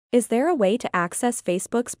Is there a way to access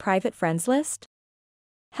Facebook's private friends list?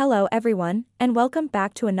 Hello everyone, and welcome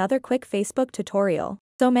back to another quick Facebook tutorial.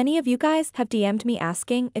 So many of you guys have DM'd me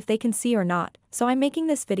asking if they can see or not, so I'm making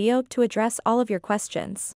this video to address all of your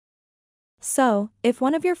questions. So, if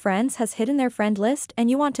one of your friends has hidden their friend list and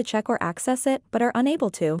you want to check or access it but are unable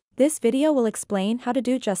to, this video will explain how to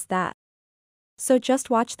do just that. So just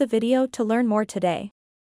watch the video to learn more today.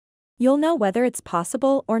 You'll know whether it's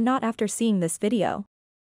possible or not after seeing this video.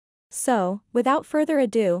 So, without further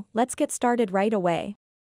ado, let's get started right away.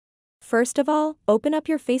 First of all, open up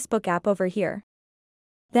your Facebook app over here.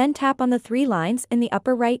 Then tap on the three lines in the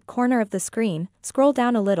upper right corner of the screen, scroll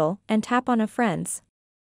down a little, and tap on Friends.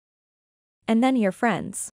 And then Your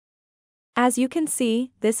Friends. As you can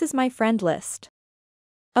see, this is my friend list.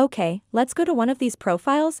 Okay, let's go to one of these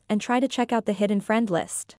profiles and try to check out the hidden friend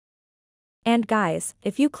list. And guys,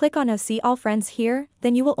 if you click on See All Friends here,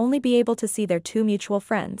 then you will only be able to see their 2 mutual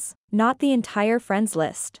friends, not the entire friends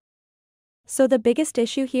list. So the biggest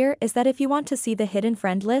issue here is that if you want to see the hidden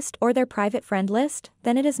friend list or their private friend list,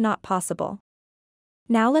 then it is not possible.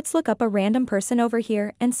 Now let's look up a random person over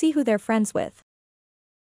here and see who they're friends with.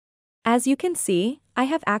 As you can see, I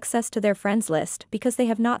have access to their friends list because they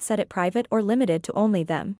have not set it private or limited to only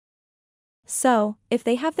them. So, if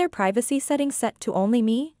they have their privacy settings set to only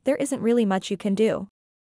me, there isn't really much you can do.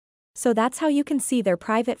 So that's how you can see their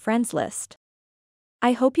private friends list.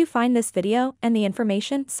 I hope you find this video and the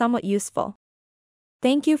information somewhat useful.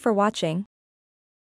 Thank you for watching.